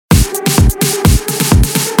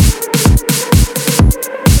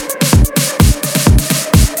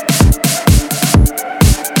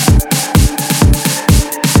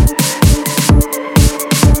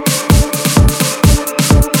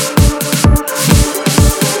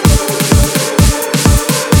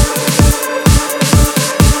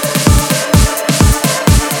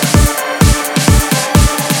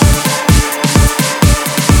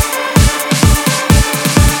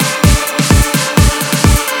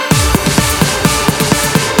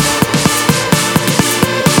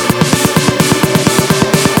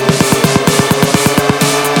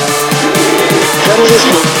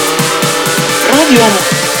$25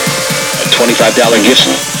 gift.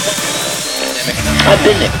 I've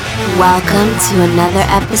been there. Welcome to another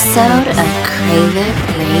episode of Crave It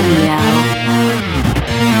Radio.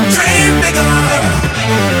 Dream bigger.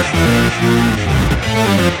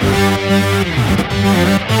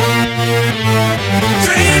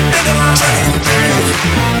 Dream bigger.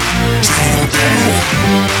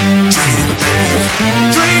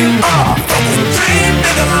 Dream on. Dream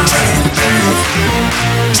bigger.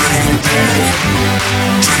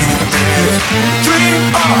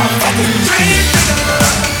 Dream on. Dream bigger.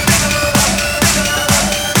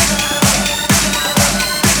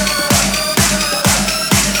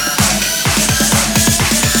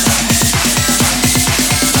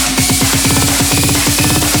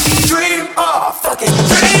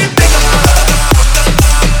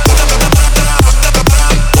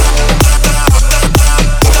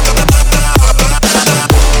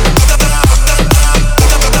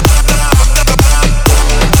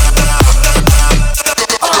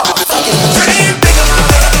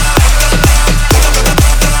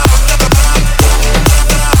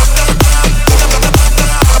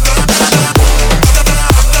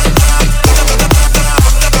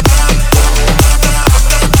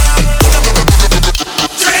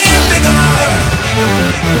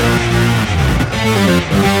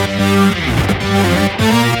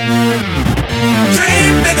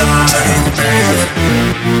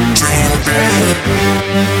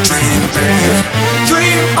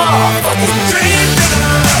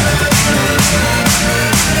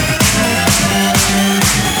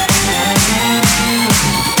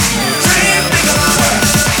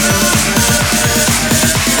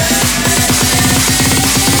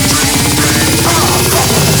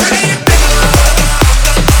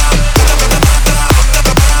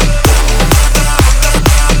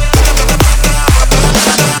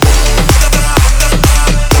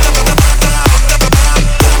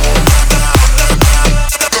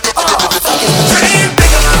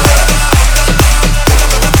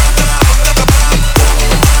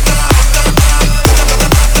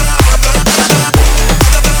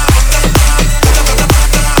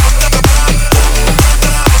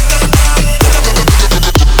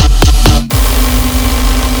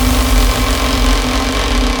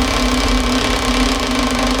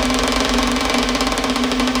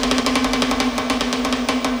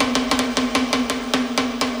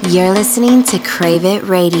 You're listening to Crave It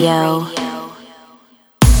Radio.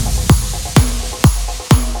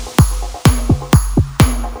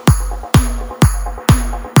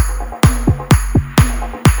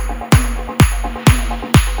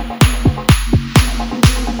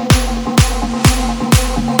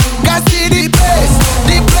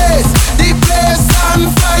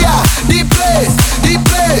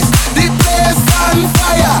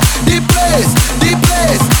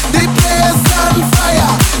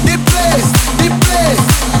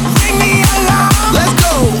 Ring me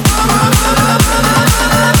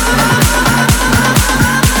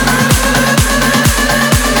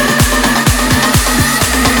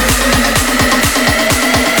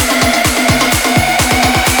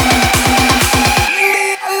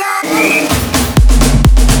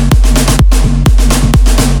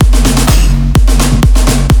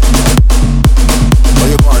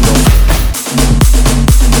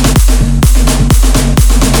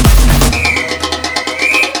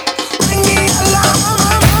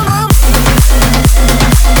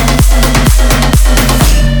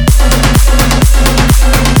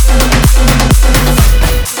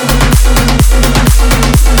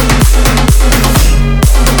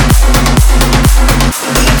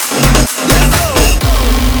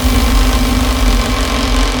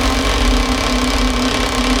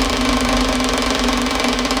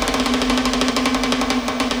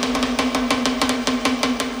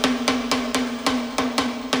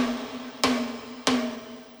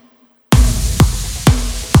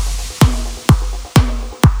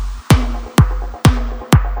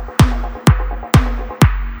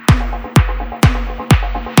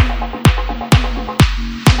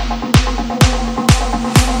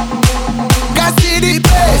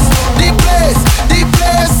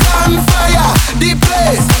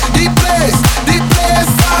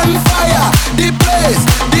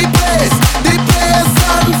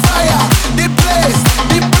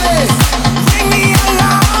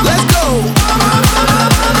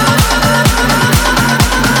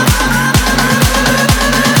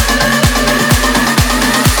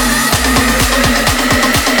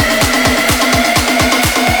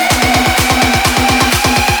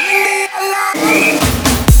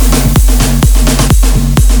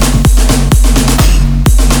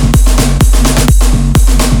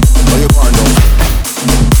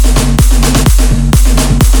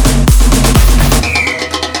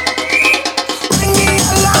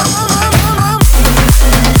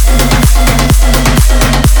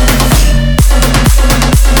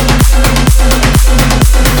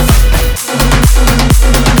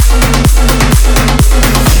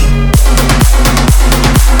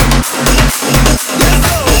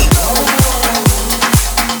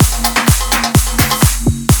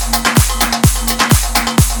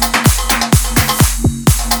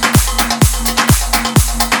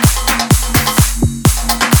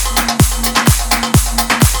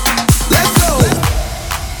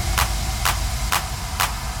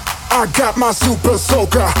I got my super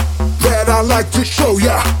soaker that I like to show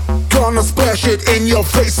ya. Gonna splash it in your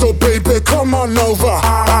face, so baby, come on over.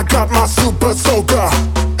 I got my super soaker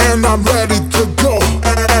and I'm ready to go.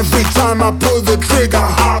 Every time I pull the trigger,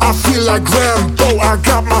 I feel like Rambo. I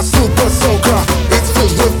got my super soaker, it's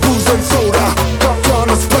filled with booze and soda.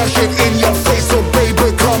 Gonna splash it in your face, so baby,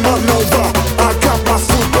 come on over. I got my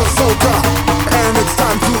super soaker and it's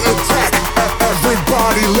time to attack.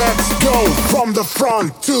 Everybody, let's go from the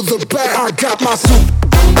front to the back. I got my super.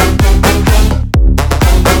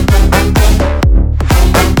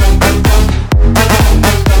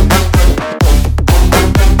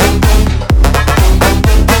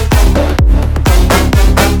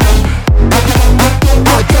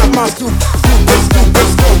 My super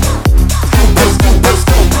scope,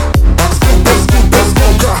 super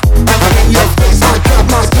smoker in your face. I got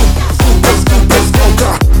my super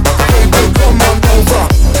smoker. Baby, come on over.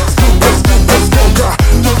 Super smoker,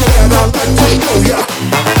 and I like to show ya.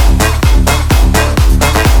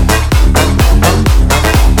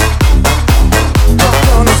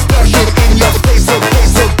 Gonna splash it in your face, so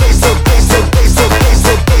face, so face, so face, so face, so face,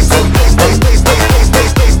 so face, so face, face, face, face,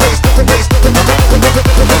 face, face, face, face, face,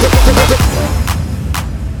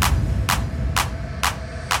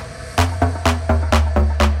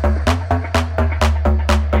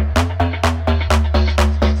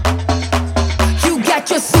 You got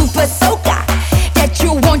your super soaker that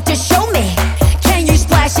you want to show me. Can you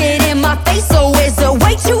splash it in my face, or is it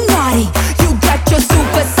way too naughty? You got your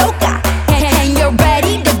super soaker and you're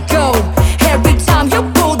ready to go. Every time you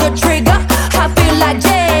pull the trigger, I feel like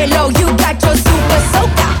J-Lo. You got your super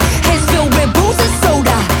soaker, it's filled with booze and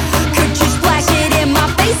soda. Could you splash it in my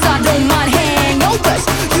face? I don't mind hangovers.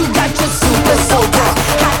 You got your super soaker,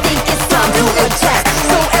 I think it's time to attack.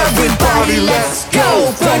 So everybody, let's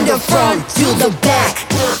go from the front to the back.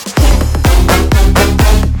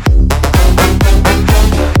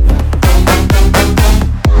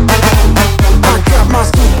 I got my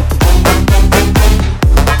super.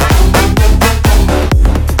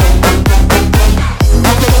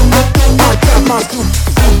 I got my super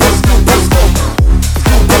scope,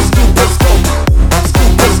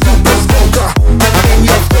 super smoker in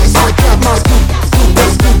your face. I got my super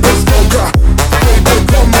smoker. Baby,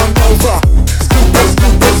 come on over. Super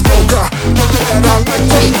smoker, and I like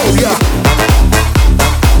to show ya.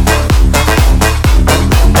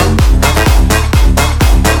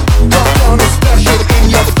 Gonna splash it in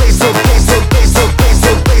your face, so face, so face, so face,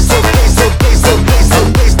 so face, so face, so face, so face, so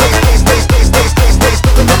face, face, face, face, face, face, face, face.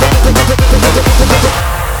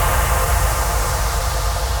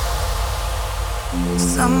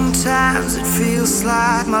 Sometimes it feels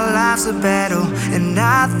like my life's a battle, and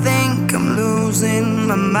I think I'm losing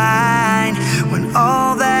my mind when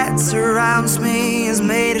all that surrounds me is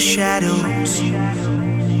made of shadows.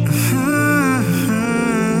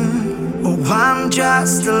 Oh, I'm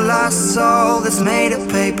just a lost soul that's made of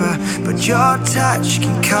paper, but your touch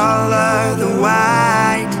can color the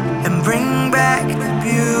white and bring back the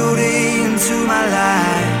beauty into my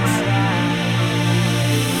life.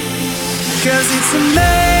 'Cause it's a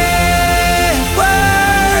mad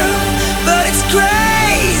world, but it's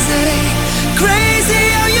crazy, crazy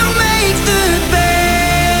how you make the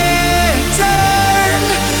bad turn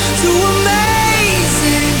to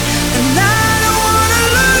amazing. And I don't wanna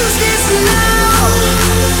lose this now.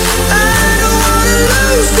 I don't wanna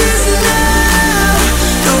lose this now.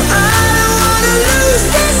 No, I don't wanna lose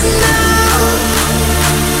this now.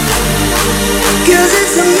 'Cause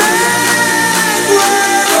it's a mad world.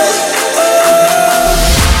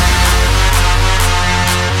 Oh.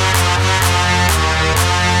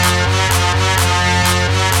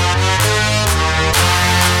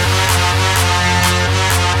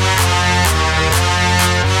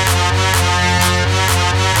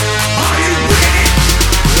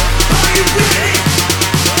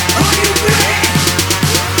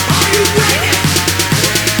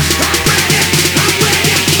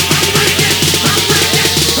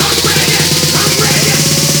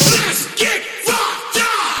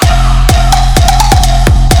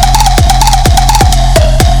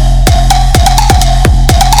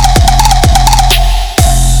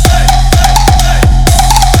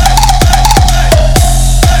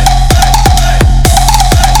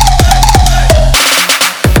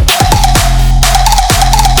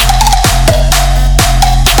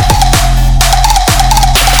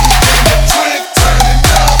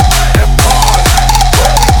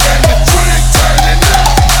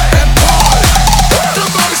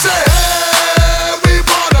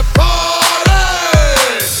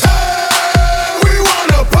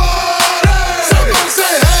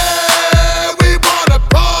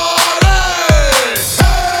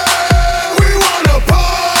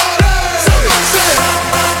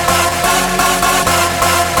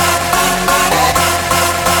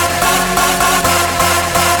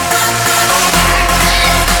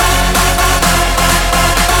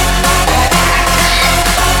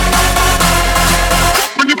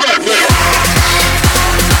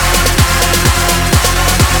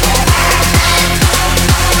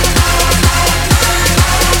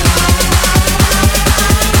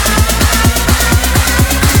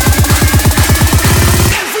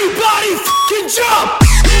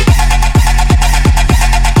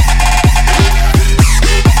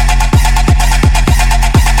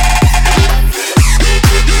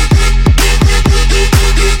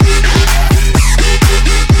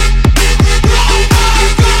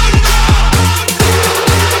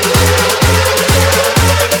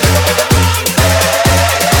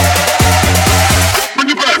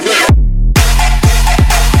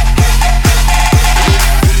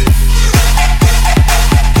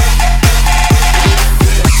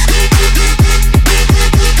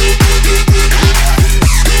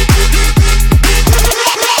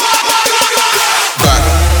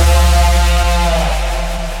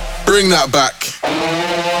 bring that back.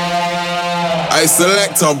 I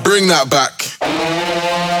selector, bring that back.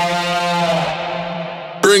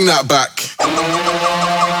 Bring that back.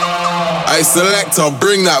 I selector,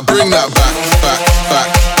 bring that back, back, back, back,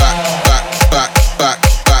 back, back, back,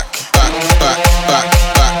 back, back, back,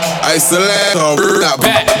 back. I selector, bring that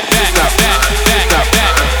back.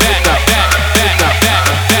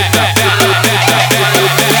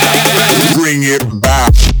 Bring it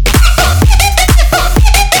back.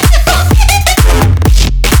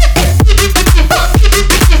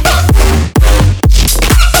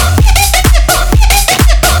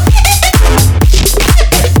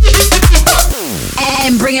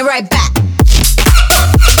 And bring it right back.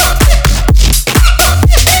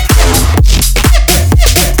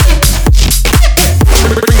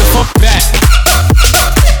 Bring the funk back.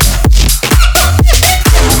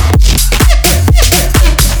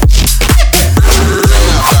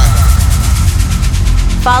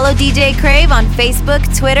 Follow DJ Crave on Facebook,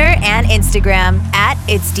 Twitter, and Instagram at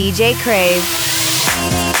It's DJ Crave.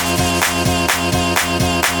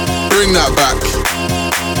 Bring that back.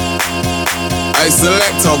 I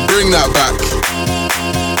selector, bring that back.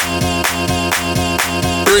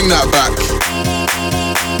 Bring that back.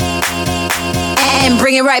 And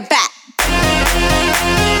bring it right back.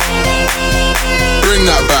 Bring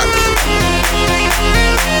that back.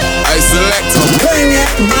 I selector, bring it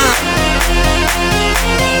back.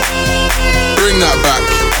 Bring that back.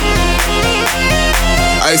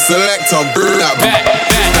 I selector, bring that back.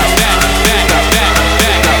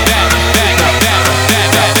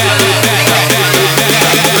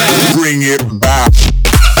 Bring it back.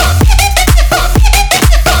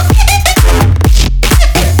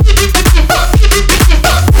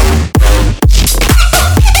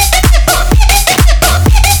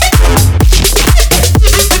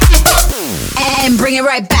 And bring it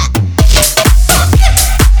right back.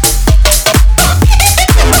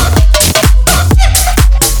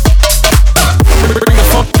 Bring the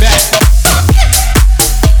funk back.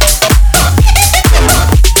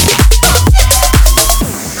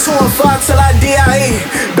 Till I DIE.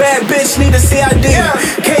 Bad bitch need a CID.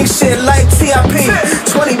 Cake shit like TIP.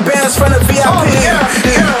 20 bands from the VIP.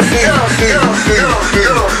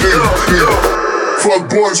 Fuck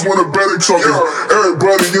boys wanna bet each other.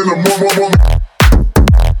 Everybody in the moment.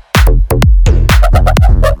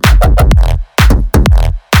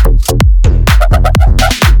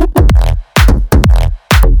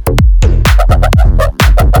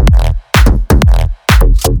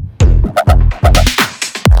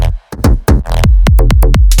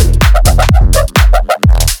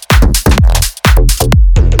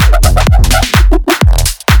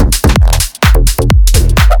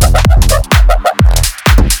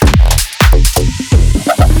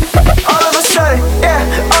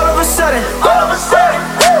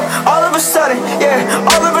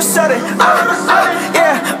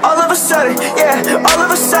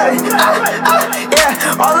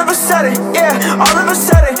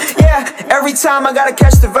 Every time I gotta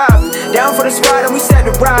catch the vibe. Down for the spot and we set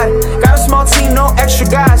the ride. Got a small team, no extra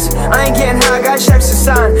guys. I ain't getting high, got checks to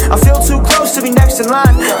sign. I feel too close to be next in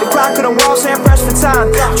line. The clock on the wall saying press for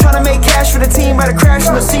time. Tryna make cash for the team, better crash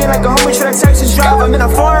on the scene like a homie try to Texas drive. I'm in a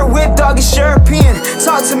foreign whip, dog, it's European.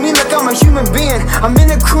 Talk to me like I'm a human being. I'm in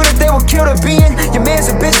the crew that they will kill the being. Your man's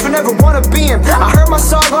a bitch for never wanna be him. I heard my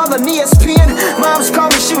song all on ESPN. Mom's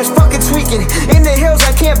called me, she was fucking tweaking. In the hills,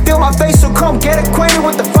 I can't feel my face, so come get acquainted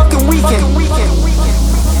with the fucking weekend. 2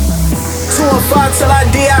 and 5 till I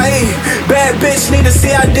DIE. Bad bitch need a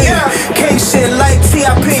CID. Cake shit like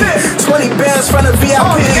TIP. 20 bands from the VIP.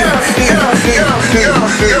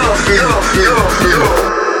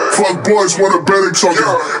 Fuck boys wanna bet each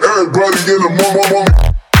other. Everybody in the moment.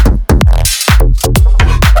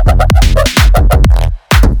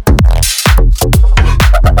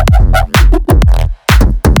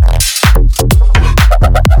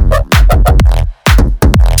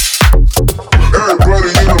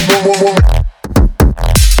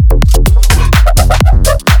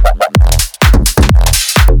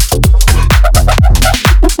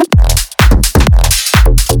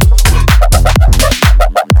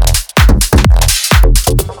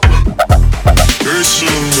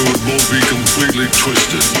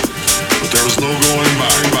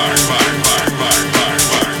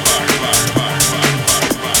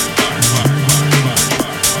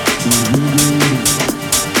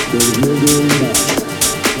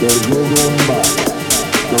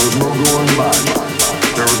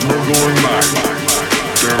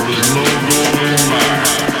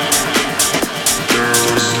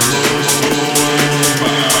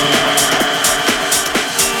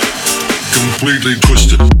 Completely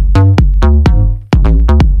twisted.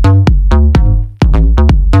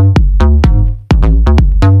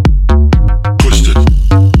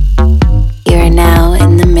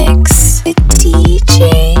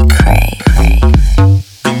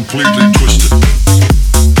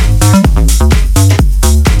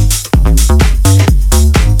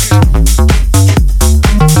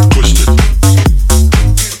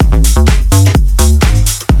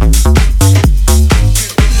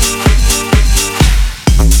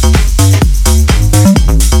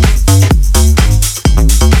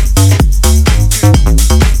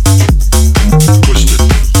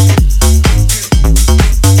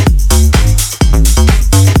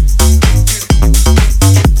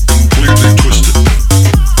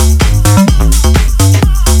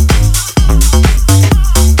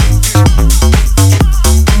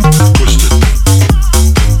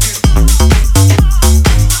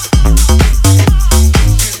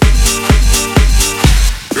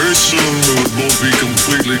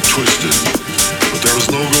 twisted, but there is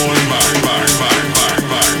no going back.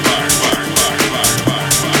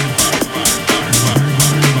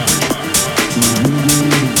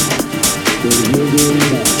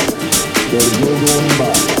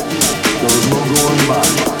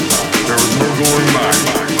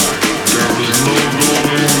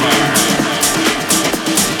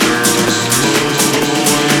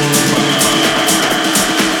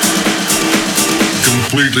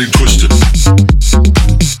 Completely twisted.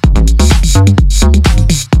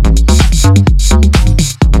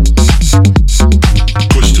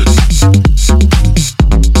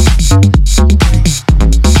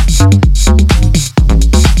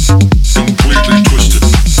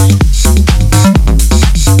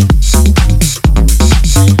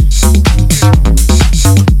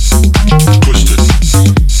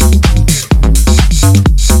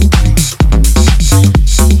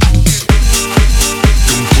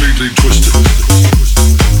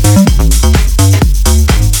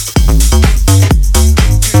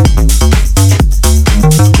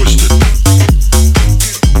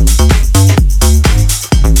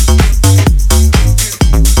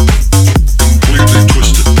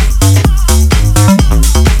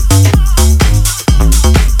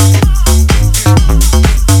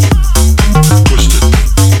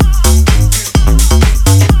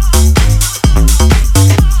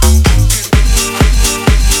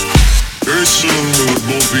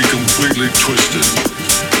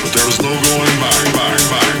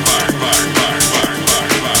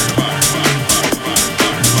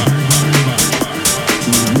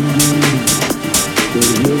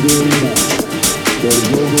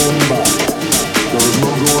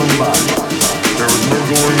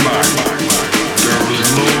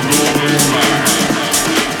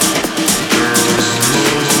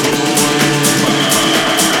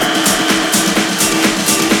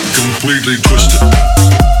 Completely twisted.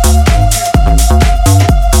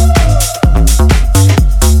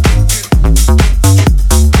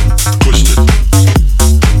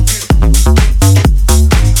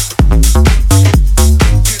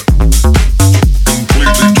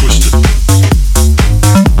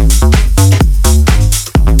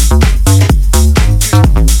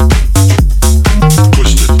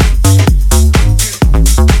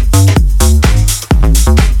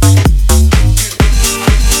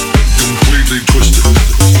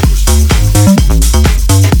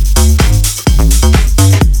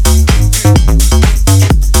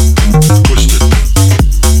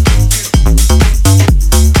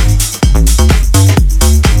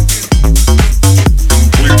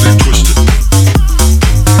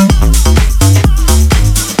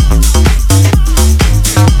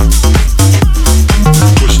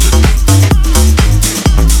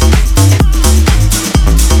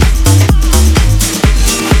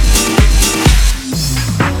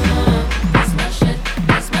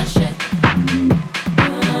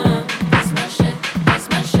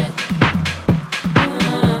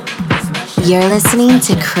 You're listening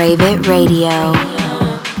to Crave It Radio.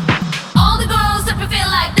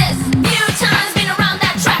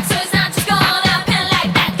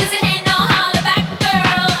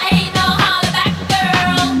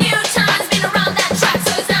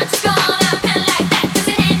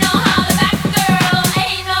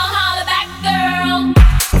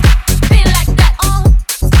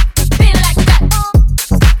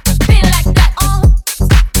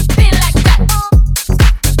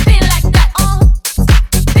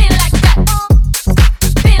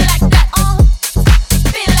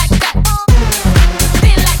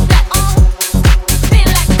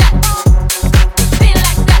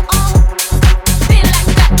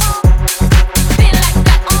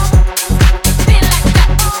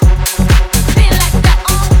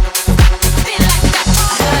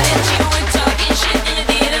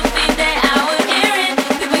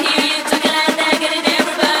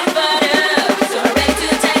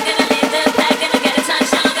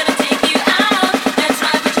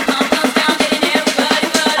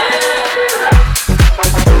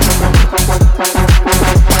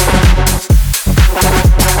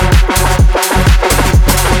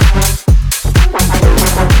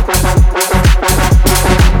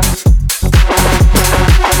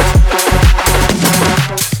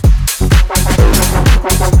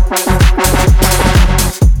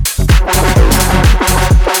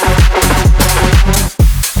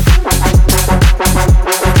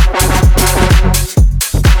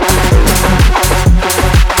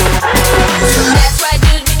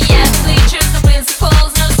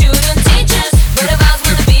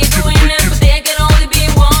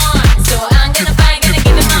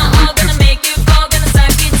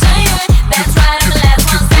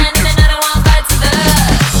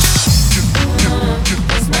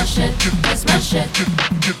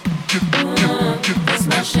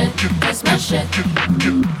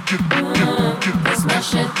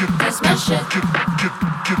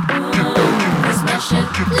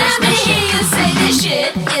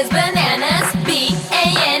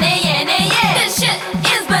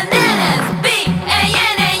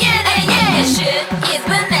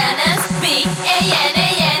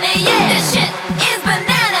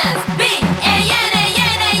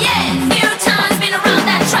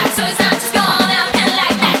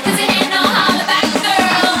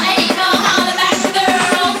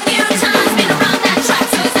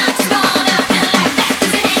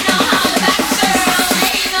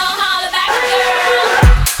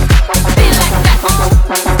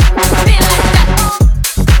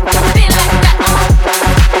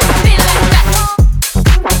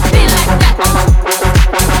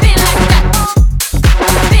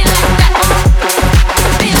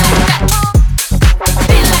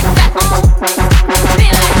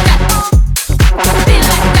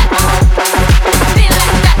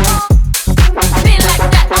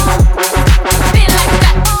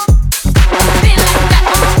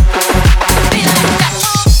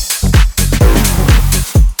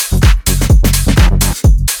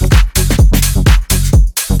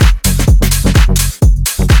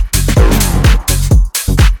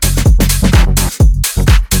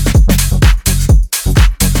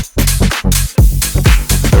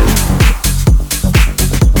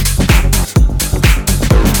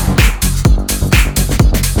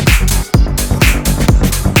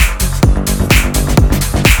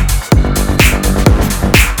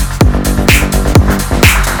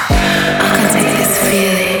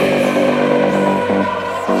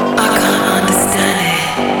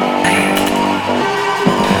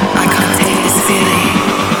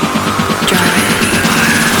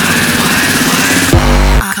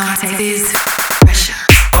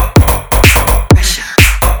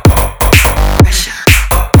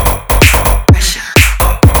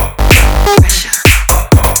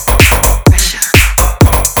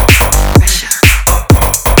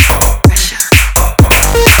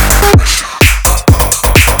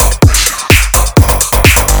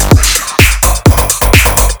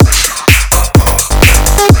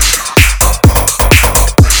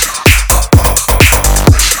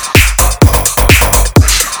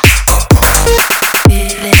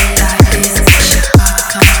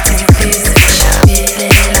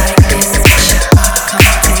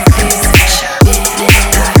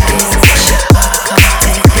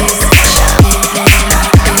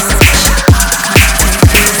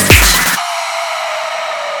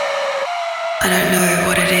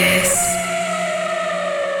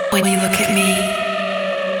 When you look at me,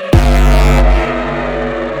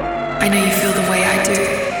 I know you feel the way I do.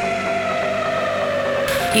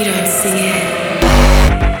 You don't see it.